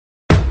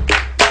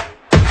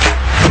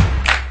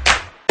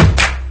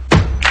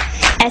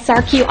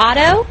SRQ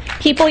Auto,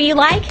 people you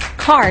like,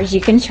 cars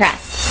you can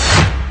trust.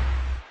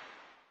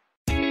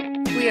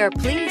 We are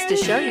pleased to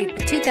show you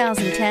the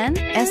 2010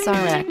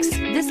 SRX.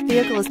 This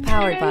vehicle is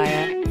powered by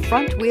a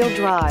front-wheel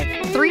drive,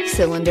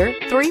 3-cylinder,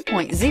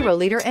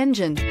 3.0-liter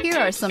engine. Here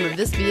are some of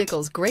this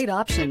vehicle's great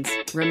options: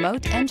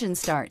 remote engine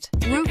start,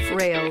 roof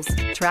rails,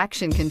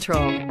 traction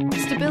control,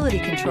 stability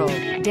control,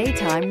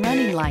 daytime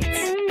running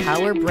lights,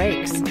 power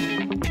brakes.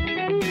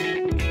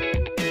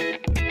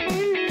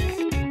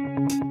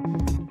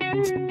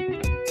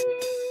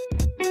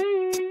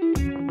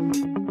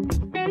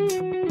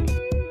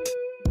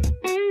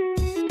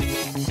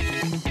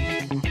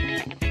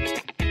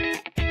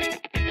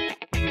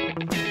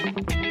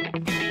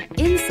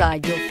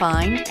 Inside you'll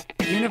find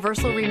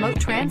universal remote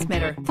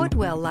transmitter,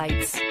 footwell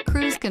lights,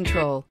 cruise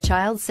control,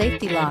 child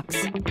safety locks,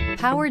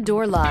 power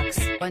door locks,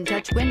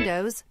 one-touch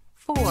windows,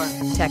 4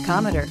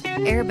 tachometer,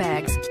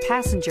 airbags,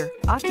 passenger,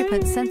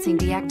 occupant sensing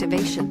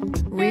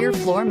deactivation, rear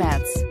floor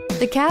mats.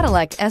 The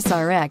Cadillac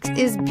SRX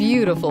is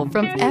beautiful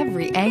from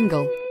every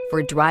angle.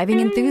 For driving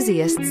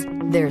enthusiasts,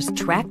 there's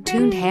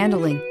track-tuned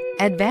handling,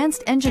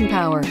 advanced engine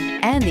power,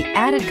 and the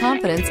added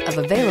confidence of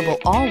available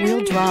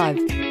all-wheel drive.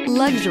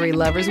 Luxury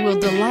lovers will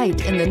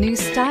delight in the new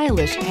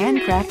stylish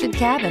handcrafted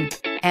cabin.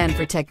 And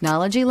for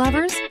technology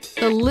lovers,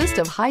 the list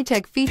of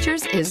high-tech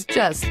features is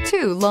just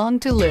too long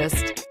to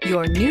list.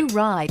 Your new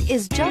ride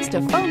is just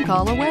a phone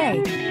call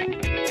away.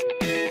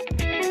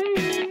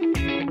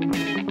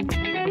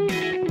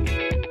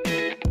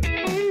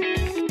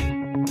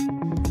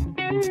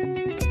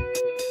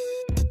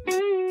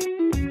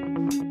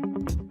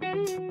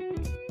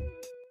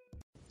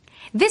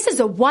 This is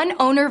a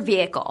one-owner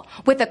vehicle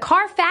with a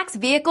Carfax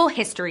Vehicle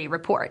History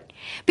Report.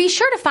 Be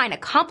sure to find a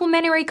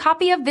complimentary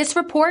copy of this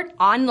report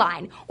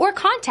online or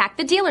contact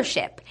the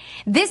dealership.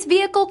 This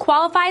vehicle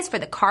qualifies for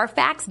the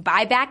Carfax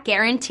Buyback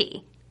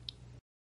Guarantee.